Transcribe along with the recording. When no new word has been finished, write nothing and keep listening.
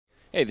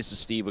Hey, this is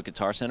Steve with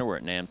Guitar Center. We're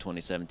at NAMM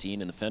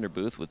 2017 in the Fender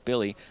booth with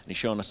Billy, and he's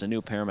showing us a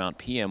new Paramount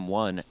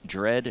PM-1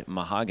 Dread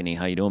Mahogany.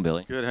 How you doing,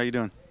 Billy? Good, how you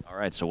doing? All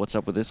right, so what's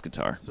up with this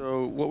guitar?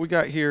 So what we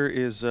got here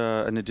is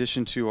an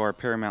addition to our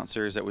Paramount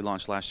series that we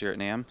launched last year at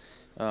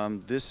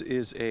NAMM. This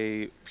is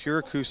a pure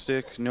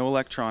acoustic, no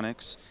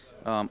electronics,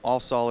 all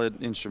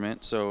solid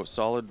instrument, so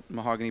solid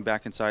mahogany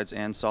back and sides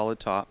and solid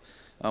top.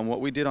 What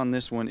we did on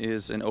this one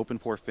is an open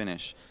pore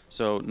finish.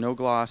 So no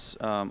gloss,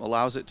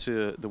 allows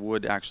the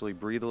wood to actually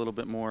breathe a little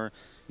bit more.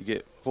 You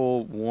get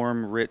full,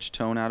 warm, rich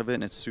tone out of it,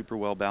 and it's super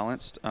well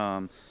balanced.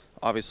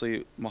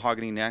 Obviously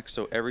mahogany neck,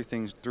 so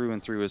everything through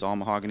and through is all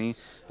mahogany.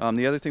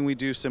 The other thing we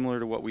do,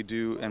 similar to what we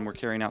do and we're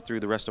carrying out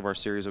through the rest of our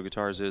series of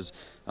guitars, is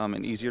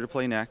an easier to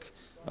play neck,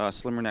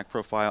 slimmer neck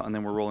profile, and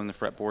then we're rolling the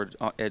fretboard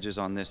edges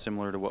on this,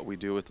 similar to what we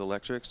do with the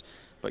electrics.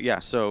 But yeah,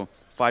 so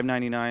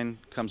 $599,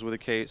 comes with a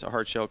case, a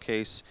hard shell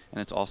case, and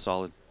it's all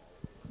solid.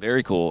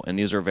 Very cool. And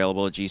these are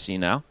available at GC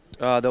now?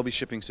 They'll be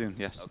shipping soon,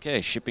 yes.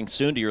 Okay, shipping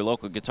soon to your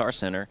local Guitar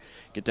Center.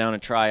 Get down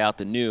and try out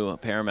the new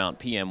Paramount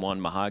PM-1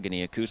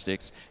 Mahogany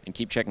Acoustics, and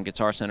keep checking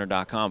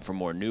GuitarCenter.com for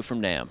more new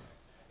from NAMM.